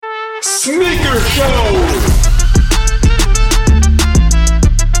Sneaker Show!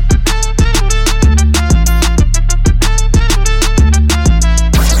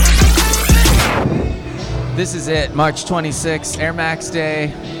 This is it, March 26th, Air Max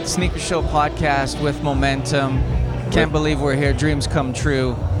Day, Sneaker Show podcast with momentum. Can't believe we're here, dreams come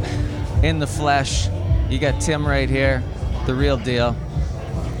true, in the flesh. You got Tim right here, the real deal.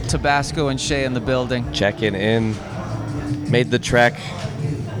 Tabasco and Shay in the building. Checking in, made the trek,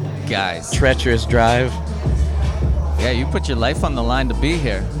 Guys. treacherous drive, Yeah, you put your life on the line to be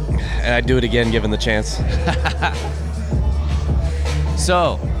here. and I'd do it again given the chance.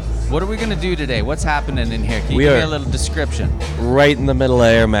 So, what are we going to do today? What's happening in here? Can you We give me are- a little description? Right in the middle of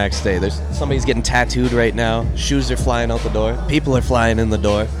Air Max Day. Somebody's getting tattooed right now. Shoes are flying out the door. People are flying in the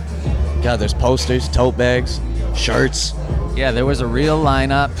door. God, there's posters, tote bags, shirts. Yeah, there was a real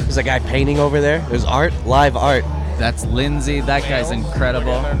lineup. There's a guy painting over there. There's art, live art. That's Lindsay. That guy's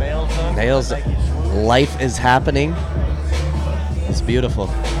incredible. Nails. Life is happening. It's beautiful.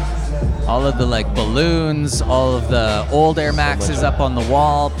 All of the balloons, all of the old Air Maxes up on the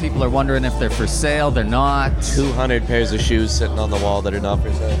wall. People are wondering if they're for sale. They're not. 200 pairs of shoes sitting on the wall that are not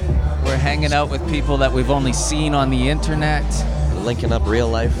for sale. We're hanging out with people that we've only seen on the internet. Linking up real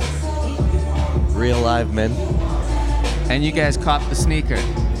life. Real live men. And you guys copped the sneaker.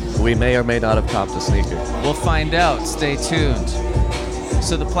 We may or may not have copped a sneaker. We'll find out. Stay tuned.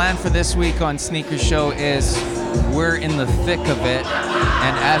 So the plan for this week on Sneaker Show is we're in the thick of it.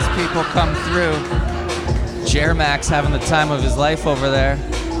 And as people come through, Jermax having the time of his life over there.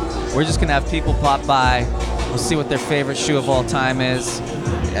 We're just going to have people pop by. We'll see what their favorite shoe of all time is.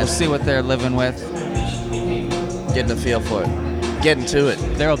 We'll see what they're living with. Getting a feel for it. Getting to it.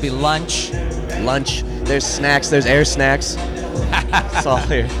 There'll be lunch. Lunch. There's snacks. There's air snacks. It's all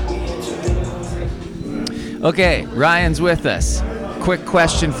here. Okay, Ryan's with us. Quick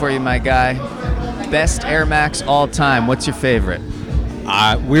question for you, my guy. Best Air Max all time. What's your favorite?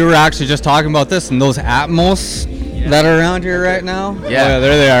 We were actually just talking about this, and those Atmos that are around here right now. Yeah. Oh,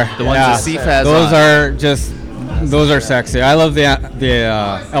 there they are. The ones that Seif has Those on. those are sexy. I love the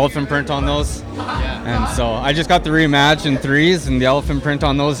elephant print on those. And so I just got the Reimagine 3s, and the elephant print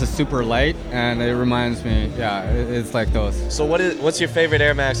on those is super light, and it reminds me, it's like those. So what's your favorite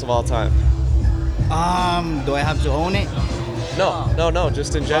Air Max of all time? Do I have to own it? No,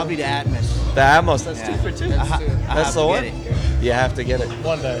 just in general. Probably the Atmos. The Atmos, that's Yeah. 2 for 2. I That's have the to one? get it. You have to get it.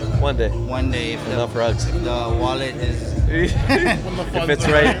 One day. One day if Enough rugs. if the wallet is If it's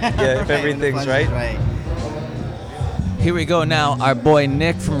right, if everything's right. Here we go now. Our boy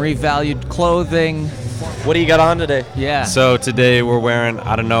Nick from Revalued Clothing. What do you got on today? Yeah. So today we're wearing,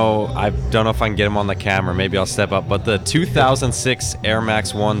 I don't know if I can get him on the camera, maybe I'll step up, but the 2006 Air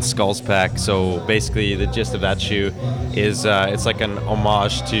Max 1 Skulls Pack. So basically the gist of that shoe is it's like an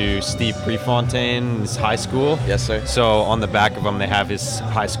homage to Steve Prefontaine's high school. Yes, sir. So on the back of them they have his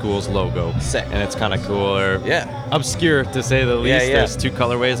high school's logo. Sick. And it's kind of cool, or Yeah. obscure to say the least. Yeah. There's 2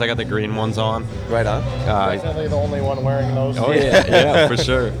 colorways. I got the green ones on. Right on. Definitely the only one wearing those. Oh yeah, for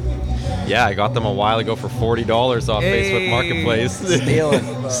sure. Yeah, I got them a while ago for $40 off Facebook Marketplace.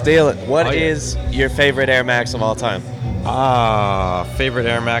 Steal it. What Oh, yeah. is your favorite Air Max of all time? Favorite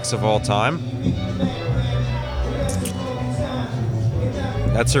Air Max of all time?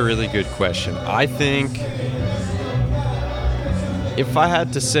 That's a really good question. I think if I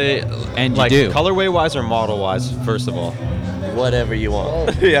had to say, And you like do. colorway wise or model wise, first of all. Whatever you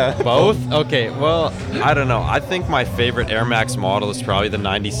want. Yeah. Both? Okay, well, I don't know. I think my favorite Air Max model is probably the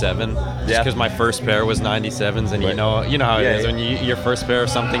 97. Just Yeah. because my first pair was 97s, and Right. you know how it Yeah, is. yeah. When your first pair of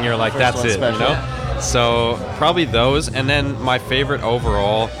something, you're like, First that's one's it, special. you know? So probably those. And then my favorite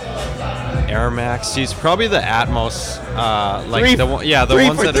overall Air Max, she's probably the Atmos. The Three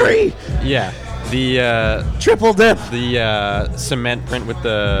ones for that three. are. Yeah. The Triple dip. cement print with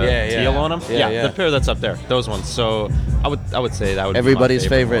the Yeah, yeah. teal on them. Yeah. The pair that's up there. Those ones. So I would say that would Everybody's be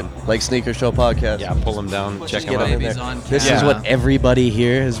my favorite, one. like Sneaker Show podcast. Yeah, pull them down, check them Get out. them in Babies there. on This is camera. what everybody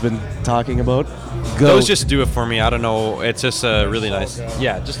here has been talking about. Go. Those just do it for me. I don't know. It's just a really nice,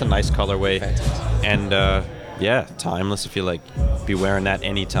 just a nice colorway, and timeless. If you be wearing that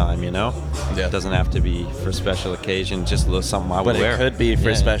anytime, you know. Yeah. It doesn't have to be for special occasion. Just something I would But wear. it could be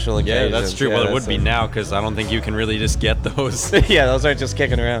for special Yeah, occasions. that's true. Well, it would that's be now because I don't think you can really just get those. yeah, those aren't just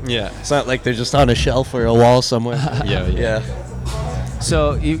kicking around. Yeah. It's not like they're just on a shelf or a wall somewhere. Yeah.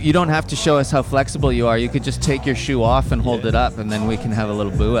 So you don't have to show us how flexible you are. You could just take your shoe off and hold it up, and then we can have a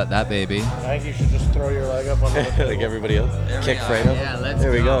little boo at that baby. I think you should just throw your leg up on the table. Like everybody else. There we Kick are. right up. Yeah, let's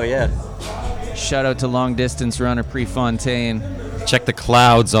there we go. go, yeah. Shout out to long distance runner Prefontaine. Check the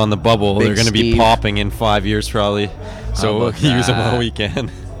clouds on the bubble. Big They're going to be Steve. popping in 5 years probably. So about use them that? all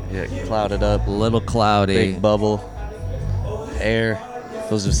weekend. Yeah, clouded up, A little cloudy. big bubble, air.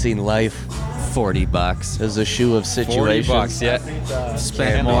 Those who've seen life. $40. There's a shoe of 40 situations. bucks, yeah.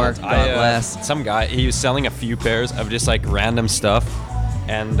 Spend more, got less. Some guy, he was selling a few pairs of just like random stuff,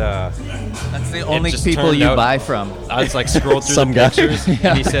 and That's the only just people turned you out- buy from. I was like scrolled through Some the guy. pictures,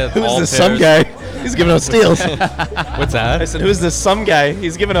 and he said Who's all this pairs. some guy? He's giving out steals. What's I that? said, who's this some guy?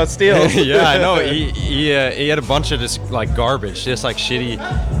 He's giving out steals. Yeah, I know. He had a bunch of just like garbage, just like shitty,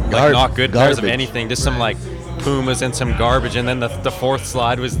 like not good pairs of garbage. anything, just some like Pumas and some garbage. And then the fourth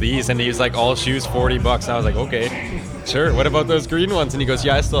slide was these, and he was like, all shoes $40. And I was like, okay, sure. What about those green ones? And he goes,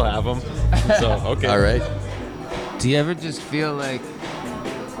 yeah, I still have them. So okay. All right. Do you ever just feel like,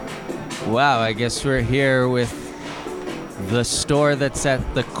 wow, I guess we're here with the store that's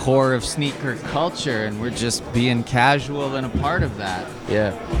at the core of sneaker culture, and we're just being casual and a part of that.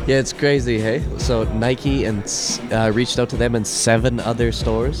 Yeah, it's crazy, hey? So Nike and reached out to them in 7 other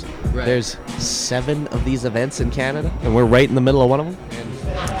stores. Right. There's 7 of these events in Canada, and we're right in the middle of one of them.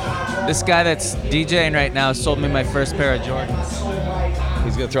 This guy that's DJing right now sold me my first pair of Jordans.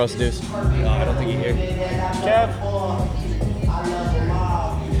 He's gonna throw us a deuce. No, I don't think he here.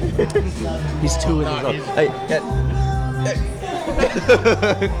 He's 2 in his own. Hey.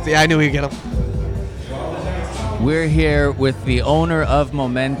 See, I knew he'd get him. We're here with the owner of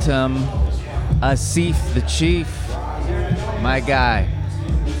Momentum, Asif the Chief, my guy.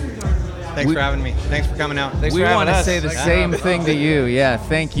 Thanks for having me. Thanks for coming out. We want to say the same thing to you. Yeah,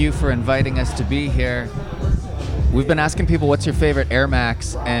 thank you for inviting us to be here. We've been asking people what's your favorite Air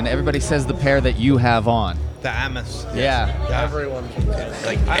Max, and everybody says the pair that you have on. The Amos. Yeah. Everyone.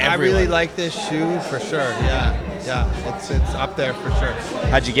 I really like this shoe for sure. Yeah. It's up there for sure.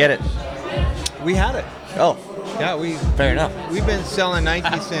 How'd you get it? We had it. Oh, Yeah, fair enough. we've been selling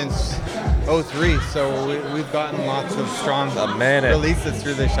Nike since 03, so we've gotten lots of strong A minute. releases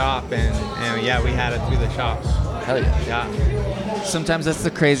through the shop, and yeah, we had it through the shop. Hell yeah. Yeah. Sometimes that's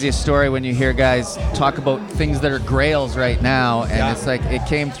the craziest story when you hear guys talk about things that are grails right now, and Yeah. it's like it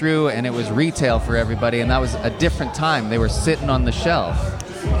came through and it was retail for everybody, and that was a different time. They were sitting on the shelf.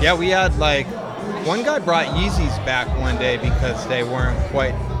 Yeah, we had like one guy brought Yeezys back one day because they weren't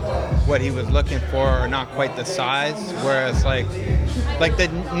quite what he was looking for, or not quite the size. Whereas like the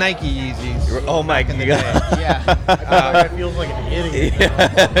Nike Yeezys. Oh my back in the God. day. Yeah. It feels like an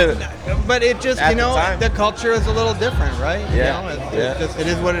idiot. But it just, At you the know, time. the culture is a little different, right? Yeah, You know, yeah. it's just, it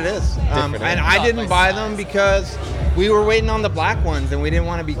is what it is. Different, And yeah. I didn't buy them because we were waiting on the black ones, and we didn't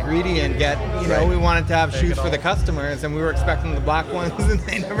want to be greedy and get, you know, Right. we wanted to have shoes for the customers, and we were expecting the black ones, and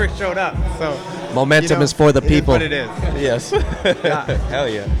they never showed up. So Momentum you know, is for the it is people. what it is. Yes. Yeah. Hell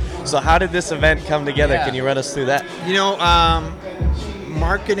yeah. So how did this event come together? Yeah. Can you run us through that? You know,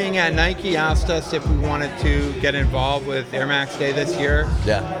 marketing at Nike asked us if we wanted to get involved with Air Max Day this year.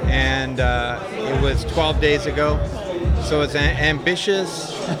 Yeah. And it was 12 days ago. So it's an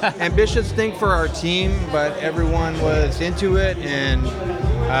ambitious thing for our team, but everyone was into it. And,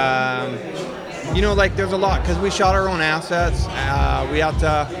 you know, like there's a lot because we shot our own assets. We have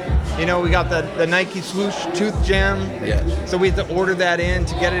to, you know, we got the Nike swoosh tooth gem. Yeah. So we had to order that in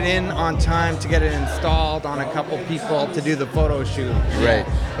to get it in on time, to get it installed on a couple people to do the photo shoot. Right.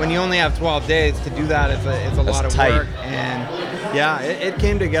 When you only have 12 days to do that, it's a lot of tight. work. And yeah, it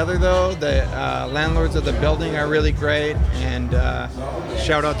came together though. The landlords of the building are really great, and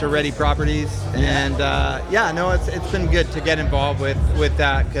shout out to Ready Properties. And yeah, no, it's been good to get involved with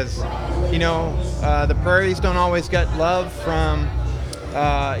that because, you know, the prairies don't always get love from.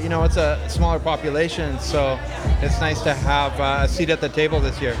 You know, it's a smaller population, so it's nice to have a seat at the table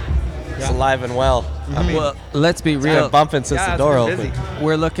this year. It's alive and well. I mean, Well, let's be it's real. been bumping since Yeah, the it's door been opened. busy.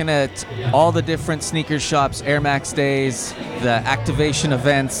 We're looking at all the different sneaker shops, Air Max Days, the activation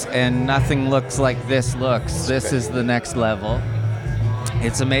events, and nothing looks like this looks. This is the next level.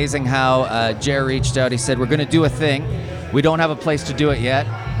 It's amazing how Jer reached out. He said, we're going to do a thing. We don't have a place to do it yet.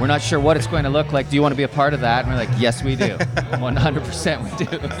 We're not sure what it's going to look like. Do you want to be a part of that? And we're like, yes, we do. 100% we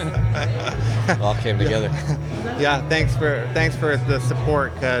do. It all came together. Yeah, thanks for the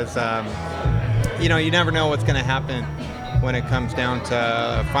support because you know, you never know what's going to happen when it comes down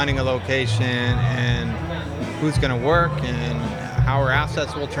to finding a location and who's going to work and how our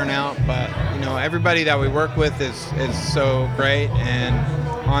assets will turn out. But you know, everybody that we work with is so great and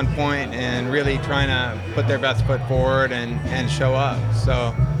on point and really trying to put their best foot forward and show up.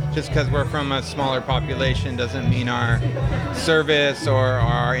 So just because we're from a smaller population doesn't mean our service or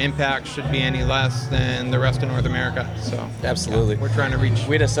our impact should be any less than the rest of North America. So Absolutely. we're trying to reach.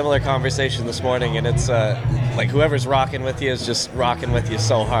 We had a similar conversation this morning, and it's like whoever's rocking with you is just rocking with you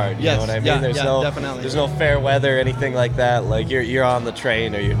so hard. You Yes, know what I mean? yeah, There's yeah, no definitely. there's no fair weather, anything like that. Like you're on the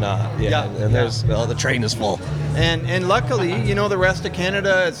train or you're not. Yeah, And there's the train is full. And luckily, the rest of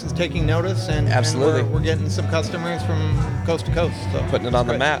Canada is taking notice, and Absolutely. and we're getting some customers from coast to coast. So Putting it on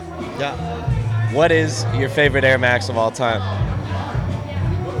the great. map. Yeah, What is your favorite Air Max of all time?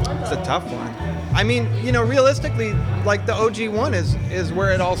 it's a tough one. I mean, realistically, like the OG one is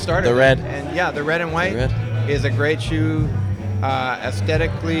where it all started. The red. And yeah, the red and white The red. is a great shoe.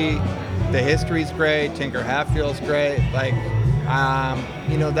 Aesthetically, the history's great. Tinker Hatfield's great. Like,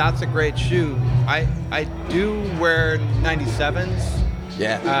 that's a great shoe. I do wear 97s.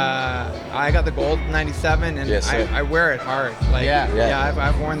 Yeah. I got the gold 97, and Yes, sir. I wear it hard. Like, Yeah.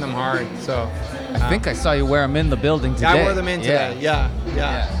 I've worn them hard. So I think I saw you wear them in the building today. yeah, I wore them in today. Yeah.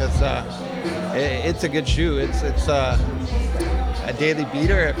 Because it's a good shoe. It's a daily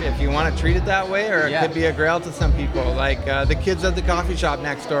beater if you want to treat it that way, or it Yeah. could be a grail to some people. Like the kids at the coffee shop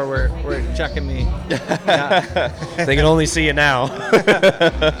next door were checking me. Yeah. They can only see you now.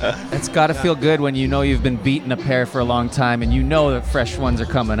 It's got to feel good when you know you've been beating a pair for a long time and you know that fresh ones are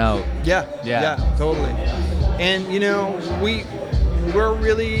coming out. Yeah, Yeah. totally. And we're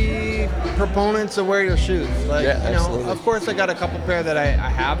really proponents of wear your shoes. Like, Yeah, absolutely. of course I got a couple pair that I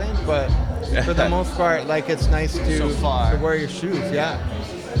haven't, but for the most part, like it's nice to wear your shoes. Yeah.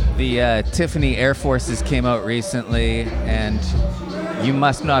 The Tiffany Air Forces came out recently, and you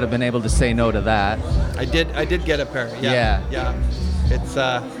must not have been able to say no to that. I did get a pair. Yeah. Yeah.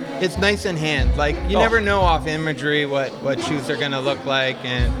 It's nice in hand. Like you never know off imagery what shoes are gonna look like,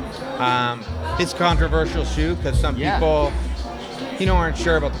 and it's a controversial shoe because some people aren't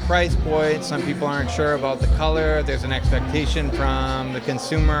sure about the price point. Some people aren't sure about the color. There's an expectation from the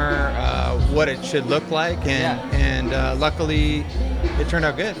consumer what it should look like, and luckily it turned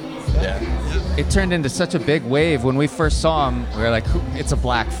out good. Yeah. It turned into such a big wave. When we first saw them, we were like, it's a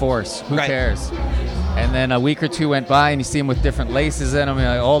Black Force. Who Right. cares? And then a week or two went by, and you see them with different laces in them. And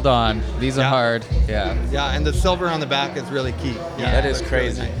you're like, hold on, these are Yeah. hard. Yeah. Yeah, and the silver on the back is really key. Yeah, That is it's really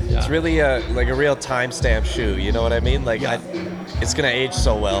crazy. nice. Yeah. It's really like a real timestamp shoe. You know what I mean? Like, Yeah. it's gonna age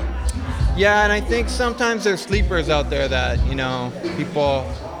so well. Yeah, and I think sometimes there's sleepers out there that people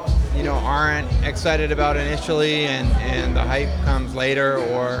aren't excited about initially, and the hype comes later,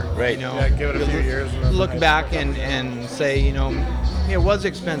 or Right. Yeah, give it a few years and then look nice. back and say it was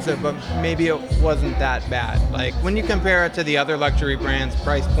expensive, but maybe it wasn't that bad. Like when you compare it to the other luxury brands'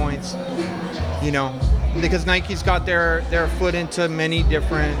 price points, because Nike's got their foot into many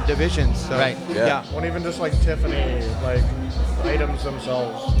different divisions. So, Right. Yeah. Well, even just like Tiffany, like items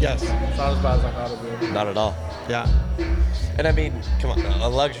themselves, Yes. it's not as bad as I thought it would be. Not at all. Yeah. And I mean, come on, a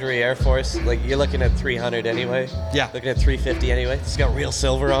luxury Air Force, like you're looking at 300 anyway. Yeah. Looking at 350 anyway. It's got real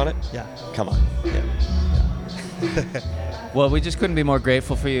silver on it. Yeah. Come on. Well, we just couldn't be more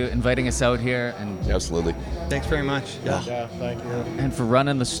grateful for you inviting us out here and Absolutely. Thanks very much. Yeah. Yeah, thank you. for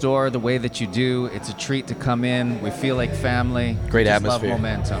running the store the way that you do. It's a treat to come in. We feel like family. Great Just atmosphere. Love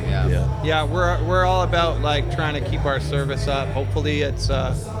momentum. Yeah. Yeah. Yeah, we're all about like trying to keep our service up. Hopefully it's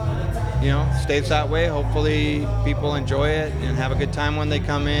stays that way. Hopefully people enjoy it and have a good time when they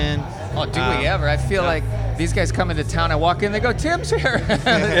come in. Oh, do we ever? I feel like these guys come into town. I walk in, they go, "Tim's here."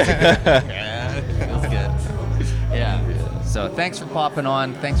 Yeah, it feels good. Yeah. So thanks for popping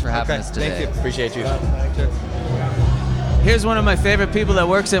on. Thanks for having Okay, us today. thank you. Appreciate you. Here's one of my favorite people that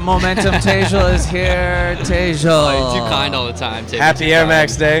works at Momentum. Tejal is here. Tejal. Oh, you're too kind all the time, Tim. Happy You're Air too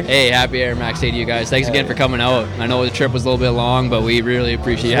Max kind. Day. Hey, happy Air Max Day to you guys. Thanks again for coming out. I know the trip was a little bit long, but we really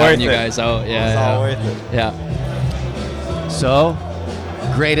appreciate It's having worth you it. guys out. Yeah, It's all yeah. worth it. Yeah. So,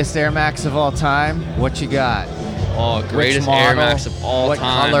 greatest Air Max of all time. What you got? Oh, greatest Air model? Max of all What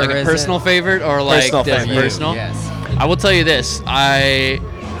time. color Like a is personal it? favorite or like Personal the favorite. personal? Yes. I will tell you this. I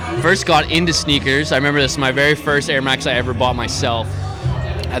first got into sneakers. I remember this is my very first Air Max I ever bought myself.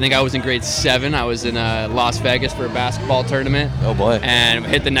 I think I was in grade 7. I was in Las Vegas for a basketball tournament. Oh boy. And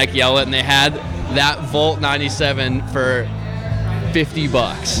hit the Nike outlet, and they had that Volt 97 for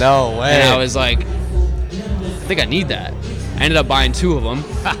 $50. No way. And I was like, I think I need that. I ended up buying 2 of them,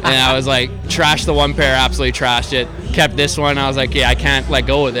 and I was like, trashed the one pair, absolutely trashed it. Kept this one. I was like, yeah, I can't let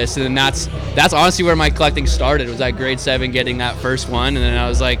go of this. And then that's honestly where my collecting started. Was at grade 7 getting that first one, and then I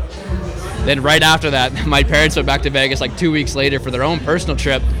was like, then right after that, my parents went back to Vegas like 2 weeks later for their own personal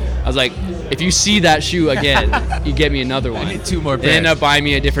trip. I was like, if you see that shoe again, you get me another one. I need 2 more They ended pairs. up buying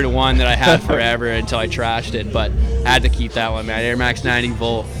me a different one that I had forever until I trashed it, but I had to keep that one, man. Air Max 90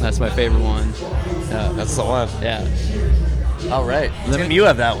 Volt. That's my favorite one. Yeah. That's the one. Yeah. All right. Tim, you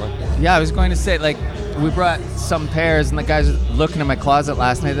have that one. Yeah, I was going to say, like, we brought some pairs, and the guys were looking in my closet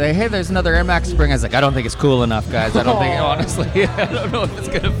last night. They're like, hey, there's another Air Max Spring. I was like, I don't think it's cool enough, guys. I don't think, honestly, I don't know if it's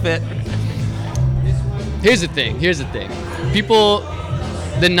going to fit. Here's the thing. People,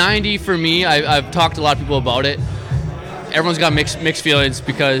 the 90 for me, I've talked to a lot of people about it. Everyone's got mixed feelings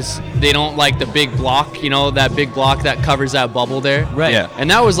because they don't like the big block, you know, that big block that covers that bubble there. Right. Yeah.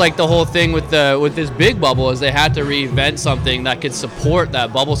 And that was like the whole thing with this big bubble is they had to reinvent something that could support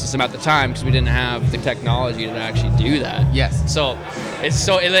that bubble system at the time because we didn't have the technology to actually do that. Yes. So and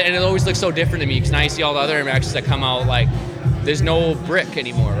it always looks so different to me because now you see all the other Air Maxes that come out like there's no brick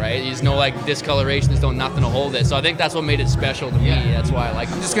anymore, right? There's no like discoloration, there's no nothing to hold it. So I think that's what made it special to me. Yeah. That's why I like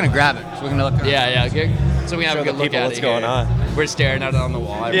it. I'm just going to grab it. So we're going to look at it. Yeah. So we have Show a good the look people at what's it. going here. on. We're staring at it on the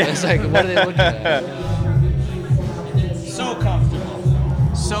wall. It's like, what are they looking at? So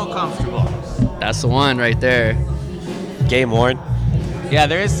comfortable. So comfortable. That's the one right there. Game worn. Yeah,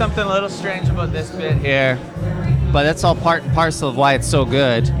 there is something a little strange about this bit here, but that's all part and parcel of why it's so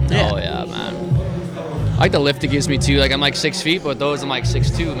good. Oh yeah, man. I like the lift it gives me too. Like I'm like 6 feet, but those I'm like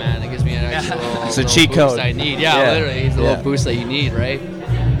 6'2", man. It gives me an extra It's a little cheat boost code. I need. Yeah, Yeah. literally, it's a Yeah. little boost that you need, right?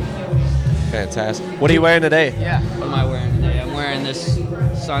 Fantastic. What are you wearing today? Yeah. What am I wearing today? I'm wearing this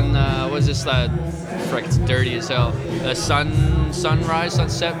what is this? Frick, it's dirty as hell. The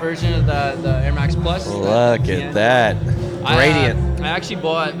sunset version of the Air Max Plus. Look at that. Radiant. I actually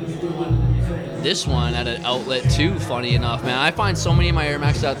bought this one at an outlet too, funny enough, man. I find so many of my Air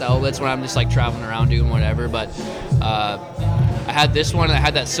Maxes at the outlets when I'm just like traveling around doing whatever, but I had this one. I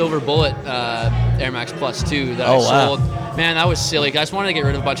had that Silver Bullet Air Max Plus too that I sold. Man, that was silly. I just wanted to get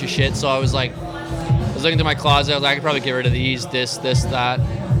rid of a bunch of shit, so I was looking through my closet. I was like, I could probably get rid of these, this, that.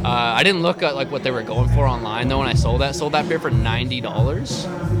 I didn't look at like what they were going for online though when I sold that pair for $90.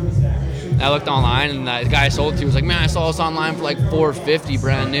 I looked online, and the guy I sold it to was like, man, I saw this online for like $450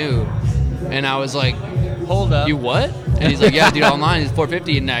 brand new. And I was like, Hold up. you what? And he's like, yeah, dude, online it's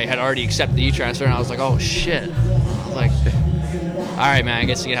 $450, and I had already accepted the e-transfer, and I was like, oh shit. I was like, all right, man, I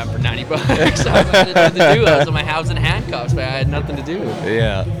guess you can have it for $90. I had nothing to do. I was in my house in handcuffs, but I had nothing to do.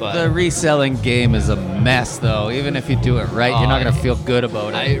 Yeah. But The reselling game is a mess, though. Even if you do it right, you're not going to feel good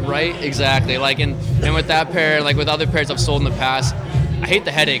about it. right, exactly. Like, and with that pair, like with other pairs I've sold in the past, I hate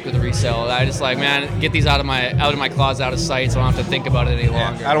the headache with the resale. I just like, man, get these out of my closet, out of sight, so I don't have to think about it any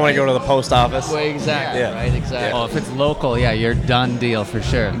longer. I don't want to go to the post office. Well, exactly. Yeah. Right. Exactly. Oh, if it's local, yeah, you're done deal for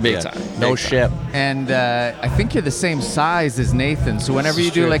sure. Big Yeah. time. No Big time. ship. And I think you're the same size as Nathan. So whenever you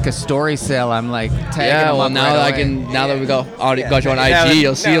do like a story sale, I'm like tagging Yeah, him well up now right that I away. can, now that we got you on Now IG,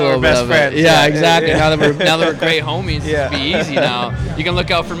 you'll see a we're little bit best of friends. it. Yeah, Yeah, exactly. yeah. Now that we're great homies, Yeah. it'll be easy now. You can look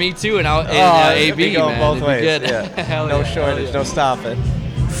out for me too, and out in it'd be AB, going man. both It'd be ways. good. Yeah. Hell No yeah. shortage, no stopping.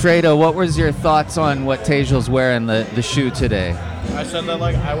 Fredo, what was your thoughts on what Tejal's wearing the shoe today? I said that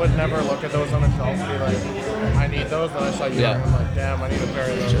like I would never look at those on a shelf and be like, I need those. Then I saw you Yeah. wearing them, like, damn, I need a pair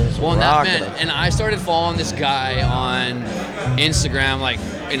of those. Well, that Rocking man, it. and I started following this guy on Instagram, like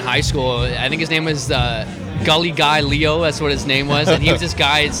in high school. I think his name was Gully Guy Leo. That's what his name was. And he was this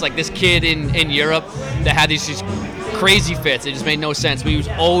guy. It's like this kid in Europe that had these just crazy fits. It just made no sense. But he was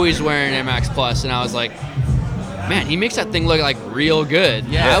always wearing Air Max Plus, and I was like, man, he makes that thing look like real good.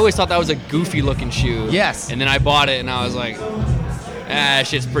 Yeah. I always thought that was a goofy looking shoe. Yes. And then I bought it, and I was like, that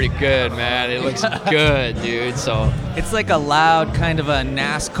shit's pretty good, man. It looks good, dude. So. It's like a loud kind of a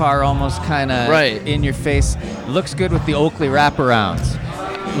NASCAR almost kind of Right. in your face. Looks good with the Oakley wraparounds.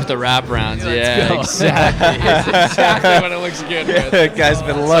 With the wraparounds, Let's yeah, go. exactly. It's exactly what it looks good with. Guy's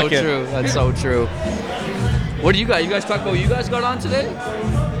been That's looking. so true. That's so true. What do you guys? You guys talk about what you guys got on today?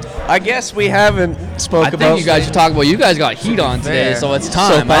 I guess we haven't spoke I about. think you guys should talk about you guys got heat on today, fair. so it's So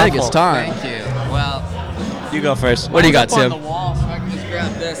time. I think it's thoughtful. time. Thank you. Well, You go first. What do you got, up on Tim? the wall, so I can just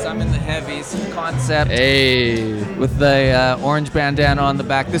grab this. I'm in the heavies concept. Hey. With the orange bandana on the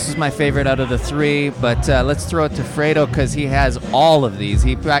back. This is my favorite out of the three, but let's throw it to Fredo because he has all of these.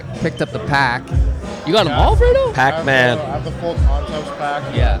 He picked up the pack. You got them all, Fredo? Pac-Man. I have the full concepts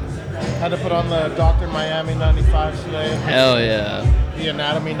pack. Yeah. Had to put on the Dr. Miami 95 today. Hell yeah. The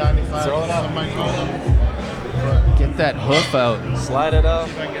Anatomy 95. Throw it out. I might call them. Get that hoof out. Slide it off.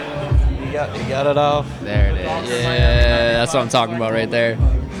 You got it off. There it is. Yeah, that's what I'm talking about right there.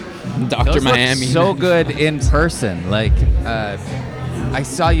 Dr. Those Miami. look so good in person. Like, I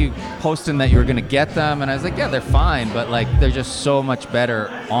saw you posting that you were gonna get them, and I was like, yeah, they're fine, but like they're just so much better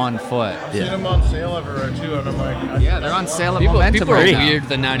on foot. I've seen them on sale everywhere too, and I'm like, Yeah, they're on sale at People Momentum are right now. weird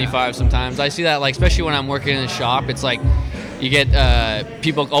the 95 sometimes. I see that, like, especially when I'm working in the shop. It's like you get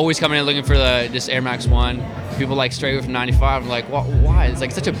people always coming in looking for this Air Max 1. People like straight away from 95. I'm like, why? It's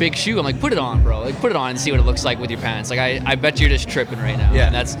like such a big shoe. I'm like, put it on, bro. Like, put it on and see what it looks like with your pants. Like, I bet you're just tripping right now. Yeah.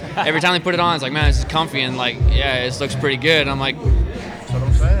 And that's every time they put it on, it's like, man, this is comfy, and like, yeah, this looks pretty good. And I'm like, that's what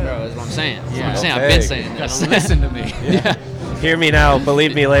I'm saying. bro, that's what I'm saying. That's Yeah. what I'm saying. Okay. I've been saying this. Just listen to me. Yeah. Hear me now,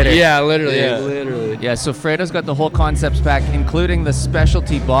 believe me later. Yeah, literally. Yeah. Literally. Yeah, so Fredo's got the whole concepts pack, including the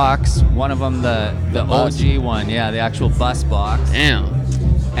specialty box. One of them, the bus. OG one. Yeah, the actual bus box. Damn.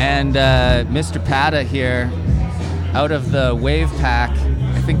 And Mr. Pata here, out of the wave pack,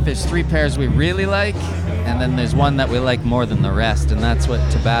 I think there's 3 pairs we really like, and then there's one that we like more than the rest, and that's what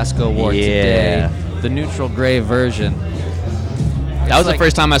Tabasco wore today, the neutral gray version. That was the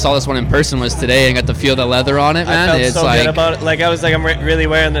first time I saw this one in person, was today, and got to feel the leather on it, man. I felt It's so like, good about it. Like, I was like, I'm really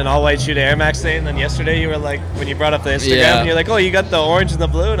wearing an all-white shoe to Air Max today, and then yesterday you were like, when you brought up the Instagram, Yeah. and you're like, oh, you got the orange and the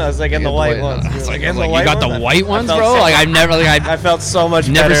blue, and I was like, and the white ones. It's like, "And the you white got ones?" the white I ones, felt bro? so- Like, I've never, like, I felt so much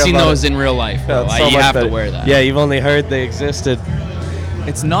never better seen about those it. in real life, bro. Felt so You much have to better. wear that. Yeah, you've only heard they existed.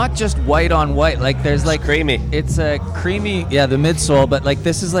 It's not just white on white. Like there's like creamy. It's a creamy, yeah, the midsole, but like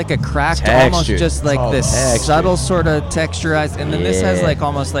this is like a cracked, almost Texture. just like Oh, this texture. subtle sort of texturized, and then this has Yeah. like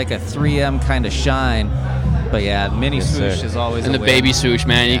almost like a 3M kind of shine. But yeah, mini Yes, swoosh sir. is always And a the win. baby swoosh,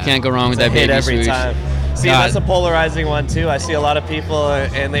 man. You can't go wrong with that Hit baby every swoosh. time. See, God. that's a polarizing one too. I see a lot of people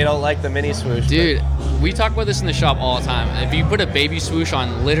and they don't like the mini swoosh. Dude, we talk about this in the shop all the time. If you put a baby swoosh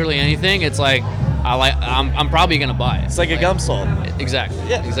on literally anything, it's like I'm probably gonna buy it. It's like a gum sole. Exactly.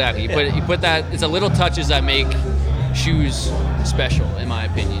 Yeah. Exactly. Yeah. You put that. It's a little touches that make shoes special, in my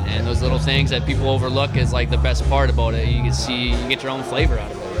opinion. And those little things that people overlook is like the best part about it. You can see, you get your own flavor out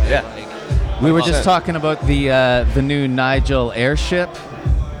of it. Right? Yeah. Like, We were just talking about the new Nigel Airship.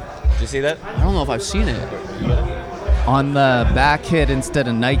 Did you see that? I don't know if I've seen it. On the back hit, instead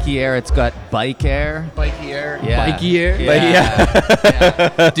of Nike Air, it's got Bike Air. Bikey Air. Yeah. Bikey Air?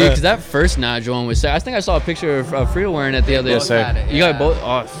 Yeah. Dude, because that first Nigel one was sick. I think I saw a picture of Frito wearing it the other day. Yes, sir. You got both?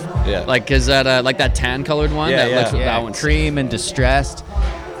 Oh, Yeah. like, cause that, like that tan colored one? Yeah, that yeah. looks Yeah, that one's cream and distressed.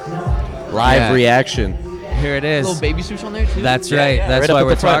 Live Yeah. reaction. Here it is. little baby swoosh on there too. That's Yeah, right. yeah, That's right up why at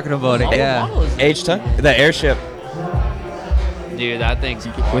we're the front. talking about it. Oh, Yeah. wow. H-ton? The airship. Dude, that thing's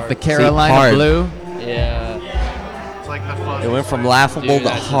With the Carolina hard. blue. yeah. It's like the fuzz. It went from laughable Dude, to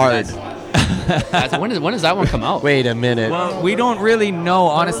that's- hard. When does that one come out? Wait a minute. Well, we don't really know.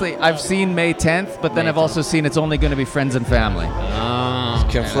 Honestly, I've seen May 10th, but then I've also seen it's only going to be friends and family. Oh,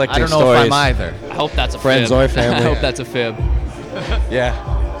 Conflicting I don't know stories. if I'm either. I hope that's a Friends fib. or family. I hope that's a fib. Yeah.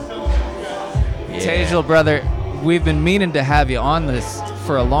 Tejal, brother, we've been meaning to have you on this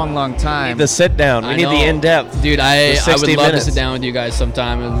for a long, long time. The sit down. We I need know. the in-depth. Dude, I would 60 love minutes. to sit down with you guys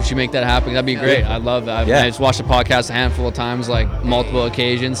sometime, and we should make that happen. That'd be great. I love that. Yeah. I just watched the podcast a handful of times, like multiple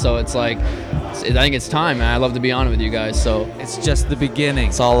occasions. So it's like, I think it's time, man. I'd love to be on it with you guys. So It's just the beginning.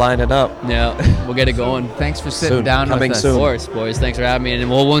 It's all lining up. yeah, we'll get it going. Thanks for sitting Soon. down Coming with us. soon. Of course, boys. Thanks for having me, and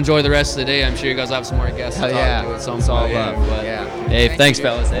we'll enjoy the rest of the day. I'm sure you guys will have some more guests to Hell talk yeah. to at some It's all point, love. but- Yeah. Hey, Thank thanks, you.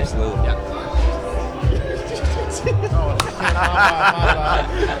 fellas. Hey. Absolutely. Yeah.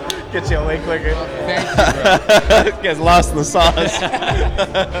 Get you away quicker. Thank you, bro. Gets lost in the sauce.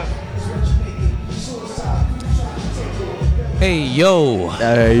 Hey, yo.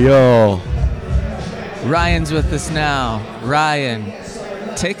 Hey, yo. Ryan's with us now. Ryan,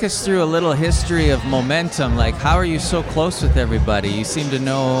 take us through a little history of Momentum. Like, how are you so close with everybody? You seem to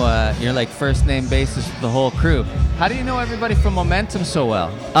know, you're like first name basis with the whole crew. How do you know everybody from Momentum so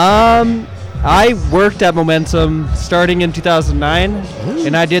well? I worked at Momentum starting in 2009,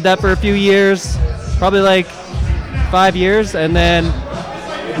 and I did that for a few years, probably like 5 years, and then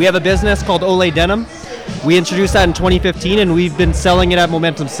we have a business called Olay Denim. We introduced that in 2015, and we've been selling it at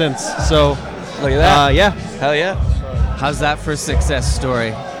Momentum since. So, Look at that. yeah. Hell yeah. How's that for a success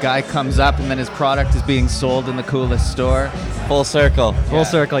story? Guy comes up and then his product is being sold in the coolest store. Full circle. Full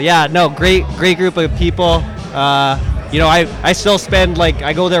circle. Yeah, no, great group of people. I still spend, like,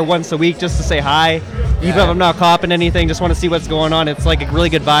 I go there once a week just to say hi. Even if I'm not copping anything, just want to see what's going on. It's like a really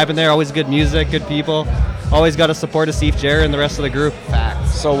good vibe in there, always good music, good people. Always got to support Asif Jer and the rest of the group.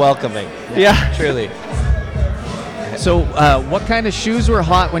 So welcoming. Yeah. Truly. So, what kind of shoes were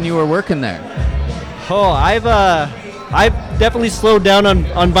hot when you were working there? Oh, I've definitely slowed down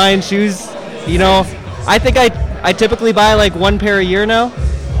on buying shoes. You know, I think I typically buy like one pair a year now.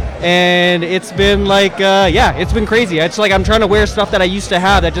 And it's been like, it's been crazy. I'm trying to wear stuff that I used to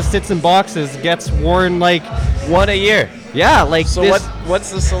have that just sits in boxes, gets worn like One a year. Yeah, like So this,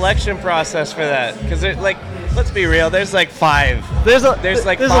 what's the selection process for that? Because like, let's be real. There's like 5. there's There's a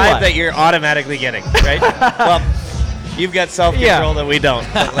 5 lot. that you're automatically getting, right? Well, you've got self-control that we don't.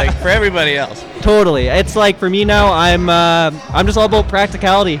 But like for everybody else. Totally. It's like for me now, I'm just all about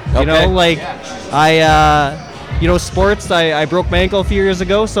practicality. You Okay. know, like sports. I broke my ankle a few years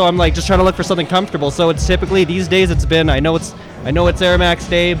ago, so I'm like just trying to look for something comfortable. So it's typically these days it's been. I know it's Air Max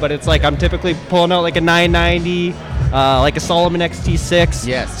Day, but it's like I'm typically pulling out like a 990, like a Solomon XT6.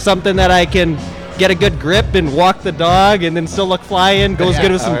 Yes. Something that I can get a good grip and walk the dog, and then still look flying. Goes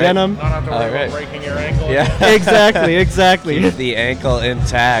good with some denim. Not have to worry All right. about breaking your ankle. Yeah. Exactly. Keep the ankle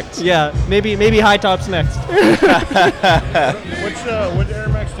intact. Yeah. Maybe high tops next. Which Air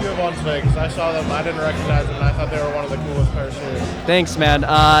Max do you have on today? Because I saw them, I didn't recognize them, and I thought they were one of the coolest pairs of shoes. Thanks, man.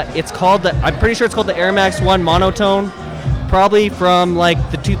 It's called I'm pretty sure it's called the Air Max 1 Monotone. Probably from like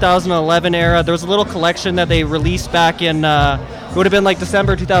the 2011 era. There was a little collection that they released back in, it would have been like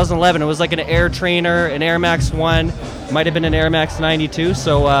December 2011. It was like an Air Trainer, an Air Max 1, might have been an Air Max 92.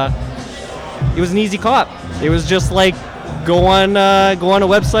 So it was an easy cop. It was just like go on a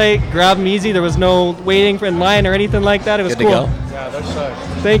website, grab them easy. There was no waiting in line or anything like that. It was Good cool. to go. Yeah, they're sick.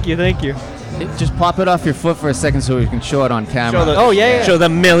 Thank you. Just pop it off your foot for a second so we can show it on camera. Show the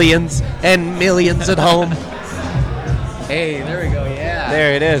millions and millions at home. Hey, there we go. Yeah.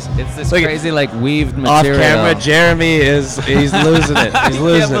 There it is. It's this Look at- crazy like weaved Off material. camera, Jeremy he's losing it. He's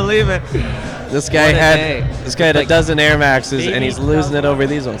losing Can't believe it. This guy What a day. had a Like- dozen Air Maxes and he's losing it over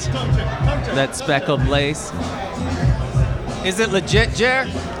these ones. That speckled lace. Is it legit, Jer?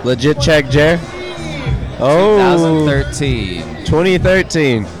 Legit check, Jer. Oh, 2013.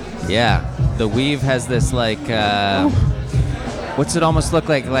 2013. Yeah. The weave has this like, what's it almost look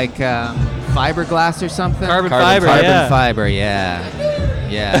like? Like fiberglass or something? Carbon fiber, Carbon yeah. fiber, yeah.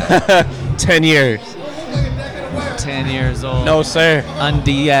 Yeah. 10 years. 10 years old. No, sir.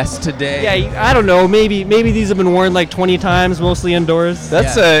 Undies today. Yeah, I don't know. Maybe these have been worn like 20 times, mostly indoors.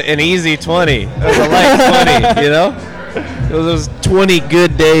 That's an easy 20. That was a light 20, you know? Those 20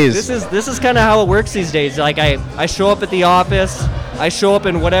 good days. This is kind of how it works these days. Like I show up at the office, I show up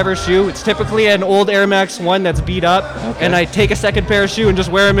in whatever shoe. It's typically an old Air Max 1 that's beat up, and I take a second pair of shoe and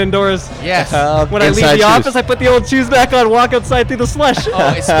just wear them indoors. Yes. When I leave the office, I put the old shoes back on, walk outside through the slush.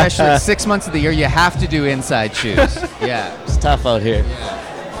 Oh, especially 6 months of the year, you have to do inside shoes. Yeah. It's tough out here.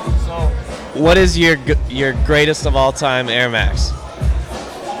 What is your greatest of all time Air Max?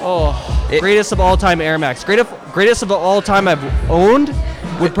 Greatest of all time Air Max. Greatest of all time I've owned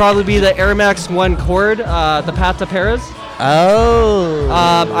would probably be the Air Max 1 Cord, the Pata Peras. Oh.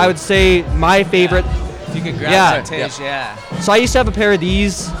 I would say my favorite. If you could grab that Tage, yeah. So I used to have a pair of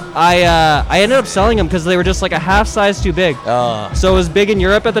these. I ended up selling them because they were just like a half size too big. Oh. So it was big in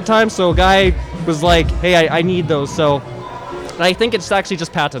Europe at the time. So a guy was like, "Hey, I need those." So I think it's actually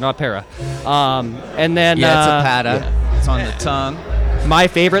just Pata, not Para. And then Yeah, it's a Pata. It's on the tongue. My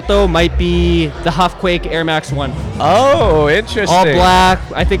favorite though might be the Huffquake Air Max 1. Oh, interesting. All black.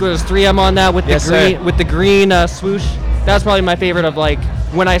 I think there was 3M on that with Yes, the green sir. with the green swoosh. That's probably my favorite of like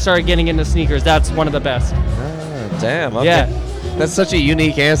when I started getting into sneakers. That's one of the best. Oh, damn. Okay. Yeah. That's such a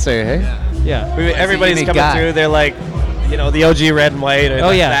unique answer, hey? Yeah. Everybody's unique coming guy. through. They're like, the OG red and white. Or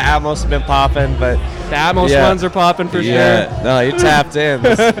Oh, yeah. The Atmos have been popping, but The Atmos Yeah. ones are popping for yeah. sure. No, you tapped in.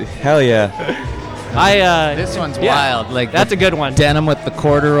 Hell yeah. This one's yeah. wild. Like That's the a good one. denim with the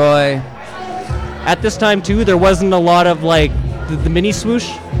corduroy. At this time too, there wasn't a lot of like the mini swoosh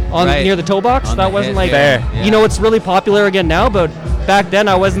on Right. near the toe box. On That the wasn't hip, like yeah. Yeah. you know, it's really popular again now, but back then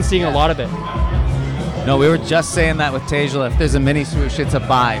I wasn't seeing a lot of it. No, we were just saying that with Tejla. If there's a mini swoosh, it's a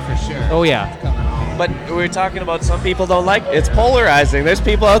buy for sure. Oh yeah. But we were talking about some people don't like it. It's polarizing. There's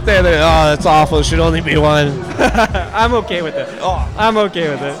people out there that, that's awful. It should only be one. I'm okay with it. Oh. I'm okay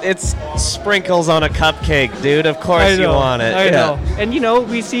with it. It's sprinkles on a cupcake, dude. Of course I know, you want it. I Yeah. know. And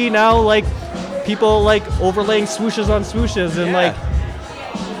we see now like people like overlaying swooshes on swooshes and like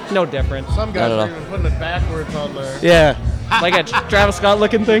no different. Some guys Not at are all. even putting it backwards on there. Yeah. Like a Travis Scott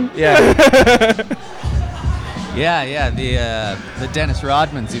looking thing. Yeah. Yeah, the Dennis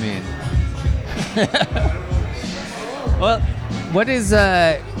Rodmans, you mean? Well, what is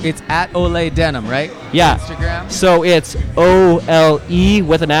it's at Olay Denim, right? Yeah. Instagram. So it's OLE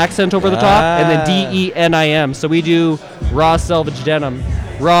with an accent over the top, and then DENIM. So we do raw selvage denim.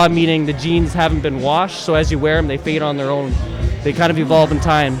 Raw meaning the jeans haven't been washed, so as you wear them, they fade on their own. They kind of evolve in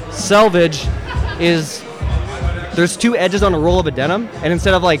time. Selvage is there's two edges on a roll of a denim, and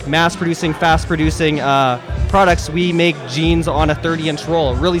instead of like mass producing, fast producing products, we make jeans on a 30-inch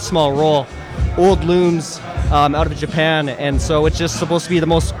roll, a really small roll. Old looms, out of Japan, and so it's just supposed to be the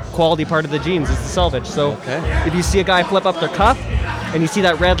most quality part of the jeans is the selvage. So if you see a guy flip up their cuff and you see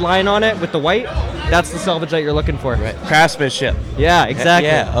that red line on it with the white, that's the selvage that you're looking for. Right. Craftsmanship. Yeah, exactly.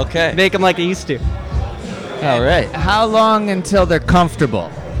 Yeah, okay. Make them like it used to. All right. How long until they're comfortable?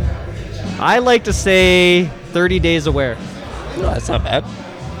 I like to say 30 days of wear. No, that's not bad.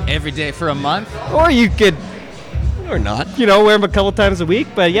 Every day for a month? Or you could, Or not. wear them a couple times a week.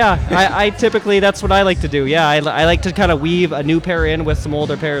 But yeah, I typically, that's what I like to do. Yeah, I like to kind of weave a new pair in with some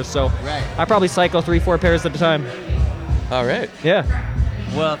older pairs. So I probably cycle 3-4 pairs at a time. All right. Yeah.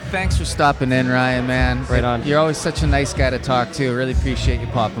 Well, thanks for stopping in, Ryan, man. Right on. You're always such a nice guy to talk to. Really appreciate you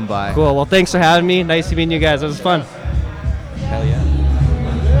popping by. Cool. Well, thanks for having me. Nice to meet you guys. It was fun. Hell yeah.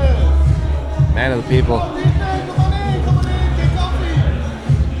 Man of the people.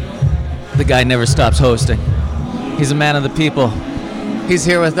 The guy never stops hosting. He's a man of the people. He's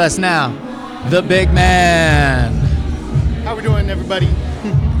here with us now. The big man. How we doing, everybody?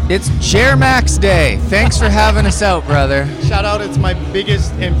 It's Jermax Day. Thanks for having us out, brother. Shout out, it's my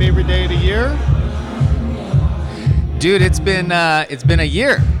biggest and favorite day of the year. Dude, it's been a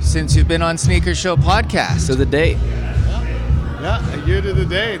year since you've been on Sneaker Show podcast. To the date. Yeah, a year to the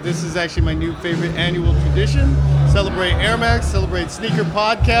day. This is actually my new favorite annual tradition. Celebrate Air Max, celebrate Sneaker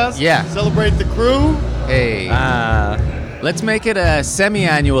Podcast. Yeah. Celebrate the crew. Hey. Let's make it a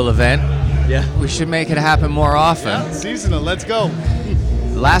semi-annual event. Yeah. We should make it happen more often. Yeah, seasonal, let's go.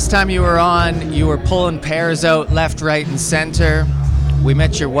 Last time you were on, you were pulling pairs out left, right, and center. We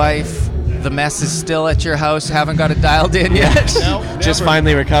met your wife. The mess is still at your house. Haven't got it dialed in yet. No, Just never.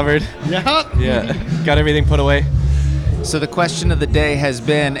 finally recovered. Yeah. Yeah. Got everything put away. So the question of the day has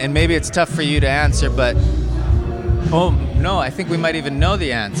been, and maybe it's tough for you to answer, but oh no, I think we might even know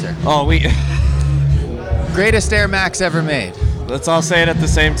the answer. Oh, Greatest Air Max ever made. let's all say it at the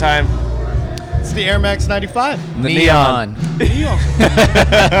same time. It's the Air Max 95. The Neon.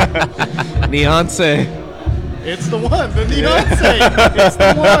 Neon say. It's the one. The Neon say. It's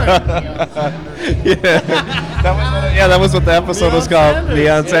the one. That was what the episode was called. Sanders.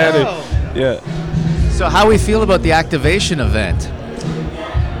 Neon Sanders. Yeah. Yeah. So how we feel about the activation event?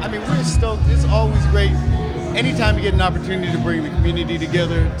 I mean, we're stoked. It's always great. Anytime you get an opportunity to bring the community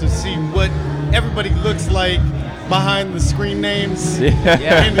together to see what everybody looks like behind the screen names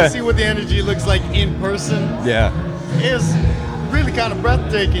and to see what the energy looks like in person is really kind of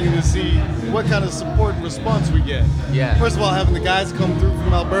breathtaking to see what kind of support and response we get. Yeah. First of all, having the guys come through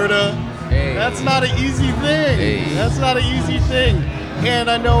from Alberta, Hey. that's not an easy thing. Hey. That's not an easy thing. And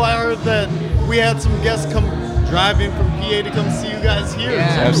I know I heard that we had some guests come drive in from PA to come see you guys here.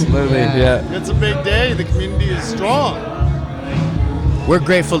 Yeah. too. Absolutely. Yeah. It's a big day. The community is strong. We're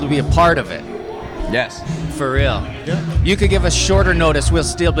grateful to be a part of it. Yes. For real. Yeah. You could give us shorter notice, we'll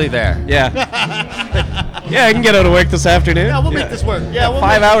still be there. Yeah. Yeah, I can get out of work this afternoon. Yeah, we'll make this work. Yeah, we'll 5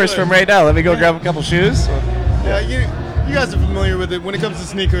 make this hours work. from right now. Let me go grab a couple shoes. Yeah, you guys are familiar with it. When it comes to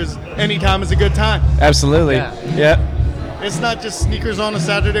sneakers, any time is a good time. Absolutely. Yeah. It's not just sneakers on a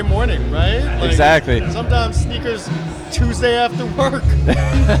Saturday morning, right? Like, Exactly. Sometimes sneakers Tuesday after work.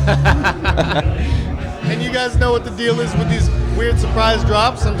 And you guys know what the deal is with these weird surprise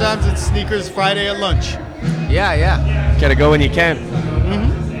drops. Sometimes it's sneakers Friday at lunch. Yeah. Gotta go when you can.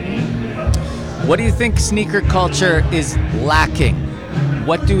 What do you think sneaker culture is lacking?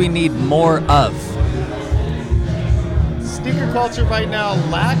 What do we need more of? Sneaker culture right now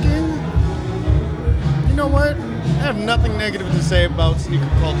lacking? You know what? I have nothing negative to say about sneaker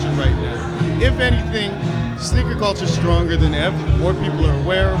culture right now. If anything, sneaker culture is stronger than ever. More people are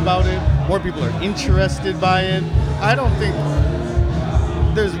aware about it. More people are interested by it. I don't think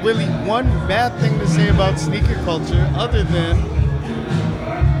there's really one bad thing to say about sneaker culture other than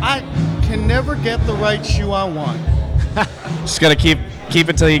I can never get the right shoe I want. Just gotta keep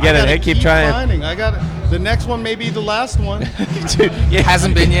until you get I it. gotta Hey, keep trying. finding. The next one may be the last one. Dude, It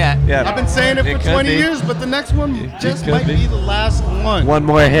hasn't been yet. Yeah. I've been saying it for could 20 be. years, but the next one just could might be. be the last one. One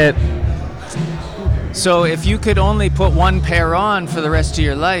more hit. So if you could only put one pair on for the rest of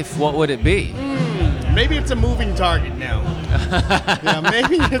your life, what would it be? Maybe it's a moving target now. Yeah,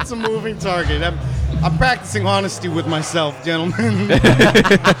 maybe it's a moving target. I'm practicing honesty with myself, gentlemen.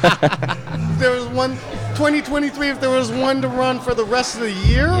 If there was one, 2023, if there was one to run for the rest of the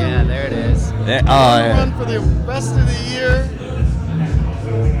year, Yeah, there it is. run for the rest of the year,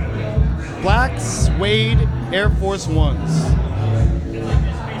 black suede Air Force Ones.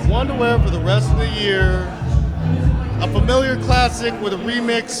 One to wear for the rest of the year. A familiar classic with a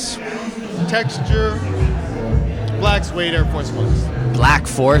remix texture. Black suede Air Force Ones. Black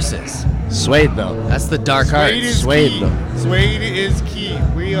Forces. Suede though. That's the dark Suede arts. is Suede, key. though. Suede is key.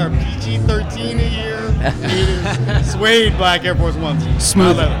 We are PG-13 a year. It is suede black Air Force Ones.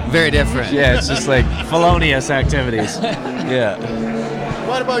 Smooth, Not leather. very different. Yeah, it's just like felonious activities. Yeah.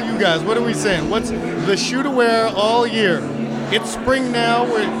 What about you guys? What are we saying? What's the shoe to wear all year? It's spring now.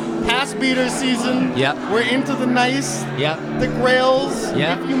 We're past beater season. Yep. We're into the nice, Yep. the grails,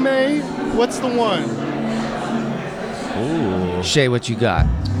 Yep. if you may. What's the one? Ooh. Shay, what you got?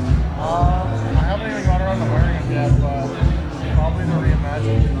 I haven't even got around to wearing it yet, but probably the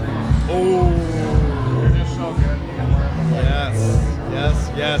reimagined dream. Oh. They're just so good. You can wear them like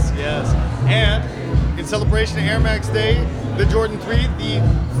Yes. And in celebration of Air Max Day, the Jordan 3, the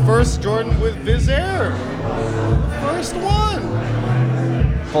first Jordan with Viz Air. First one.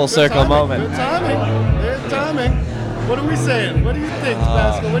 Full Good circle timing, moment. Good timing. Good timing. What are we saying? What do you think,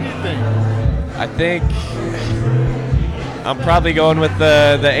 Tabasco? What do you think? I think I'm probably going with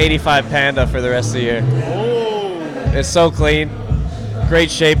the 85 Panda for the rest of the year. Oh. It's so clean,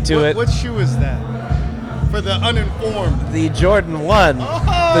 great shape to it. What shoe is that? For the uninformed. The Jordan 1.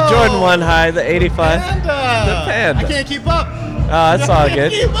 Oh. The Jordan 1 high, the 85. Panda. The Panda. I can't keep up. It's all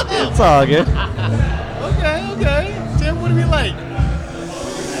good. Keep up. It's all good. Okay. Tim, what do we like?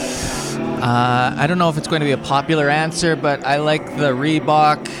 I don't know if it's going to be a popular answer, but I like the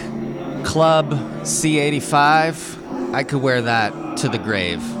Reebok Club C85. I could wear that to the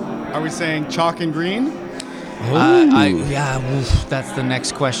grave. Are we saying chalk and green? That's the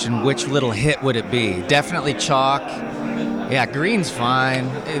next question. Which little hit would it be? Definitely chalk. Yeah, green's fine.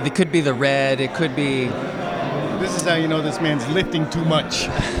 It could be the red. It could be. This is how you know this man's lifting too much.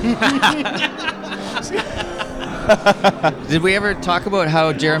 Did we ever talk about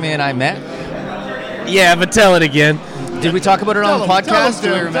how Jeremy and I met? Yeah, but tell it again. Did we talk about it on the podcast?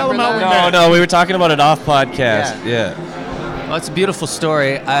 Do we remember that? No, we were talking about it off podcast. Yeah. Well, it's a beautiful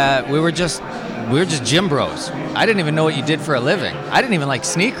story. We were just gym bros. I didn't even know what you did for a living. I didn't even like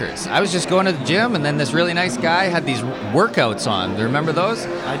sneakers. I was just going to the gym, and then this really nice guy had these workouts on. Do you remember those?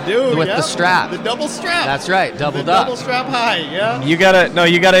 I do. With the strap. The double strap. That's right, doubled the up. Double strap high, yeah. You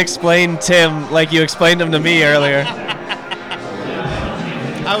gotta explain Tim like you explained him to me earlier.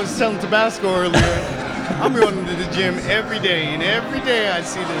 I was telling Tabasco earlier, I'm going to the gym every day, and every day I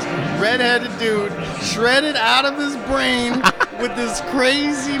see this red-headed dude shredded out of his brain with this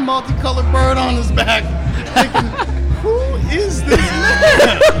crazy multicolored bird on his back, thinking, who is this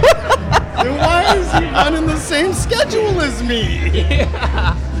man? And why is he running the same schedule as me?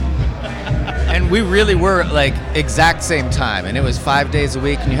 And we really were like exact same time, and it was 5 days a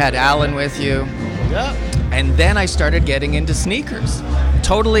week, and you had Alan with you. Yeah. And then I started getting into sneakers,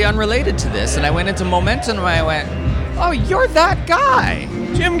 totally unrelated to this. And I went into Momentum, and I went, "Oh, you're that guy,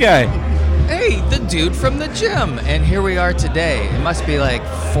 gym guy. Hey, the dude from the gym." And here we are today. It must be like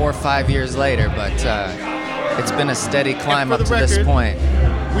 4 or 5 years later, but it's been a steady climb up to this point.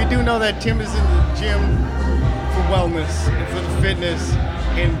 We do know that Tim is in the gym for wellness and for the fitness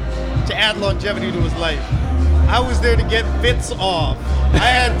and to add longevity to his life. I was there to get fits off. I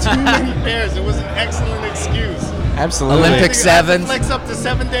had too many pairs. It was an excellent excuse. Absolutely. Olympic I sevens. flex up to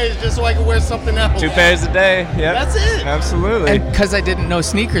 7 days just so I could wear something else. 2 pairs a day. Yeah. That's it. Absolutely. And because I didn't know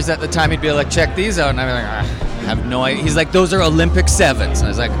sneakers at the time, he'd be like, "Check these out," and I'd be like, "I have no idea." He's like, "Those are Olympic sevens," and I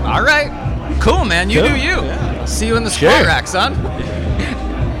was like, "All right, cool, man. You Cool. do you. Yeah. See you in the squat Sure. rack, son."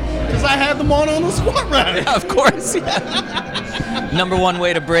 Because I had them on the squat rack. Yeah, of course. Number one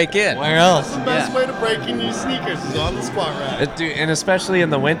way to break in. Where else? The best way to break in your sneakers is on the squat rack. And especially in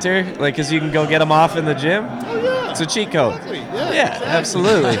the winter, like, because you can go get them off in the gym. Oh, yeah. It's a cheat code. Exactly. Yeah, exactly.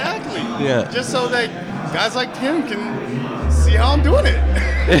 absolutely. Exactly. Yeah. Just so that guys like Tim can see how I'm doing it.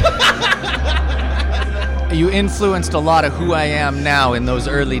 You influenced a lot of who I am now in those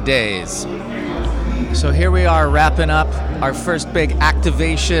early days. So here we are wrapping up our first big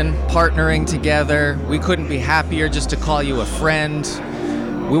activation, partnering together. We couldn't be happier just to call you a friend.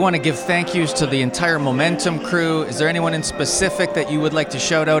 We want to give thank yous to the entire Momentum crew. Is there anyone in specific that you would like to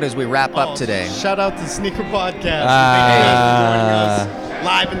shout out as we wrap up today? Shout out to Sneaker Podcast. Thank you guys for joining us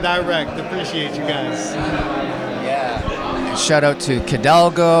live and direct. Appreciate you guys. Shout out to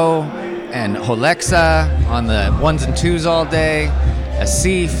Kidalgo and Holexa on the ones and twos all day.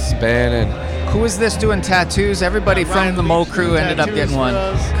 Asif. Spanning. Who is this doing tattoos? Everybody from the Mo crew ended up getting one.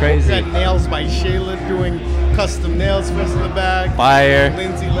 Crazy. Got Nails by Shayla doing custom nails for us in the back. Fire.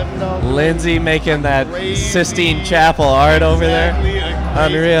 Lindsay Lippendahl. Lindsay making that Sistine Chapel art over there.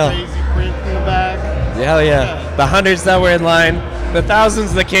 Unreal. Crazy print in the back. Hell yeah. The hundreds that were in line, the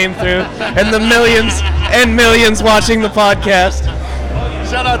thousands that came through, and the millions and millions watching the podcast.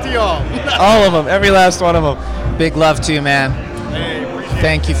 Shout out to y'all. All of them, every last one of them. Big love to you, man. Hey, appreciate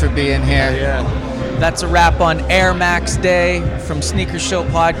Thank you for being here. Yeah. That's a wrap on Air Max Day from Sneaker Show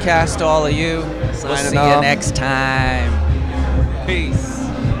Podcast to all of you. We'll Signing see you off. next time. Peace.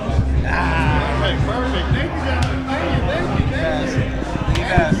 Okay, perfect. Thank you, gentlemen. Thank you guys. Thank you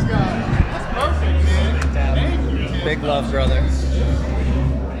guys. That's perfect, man. Thank you. Big love, brother.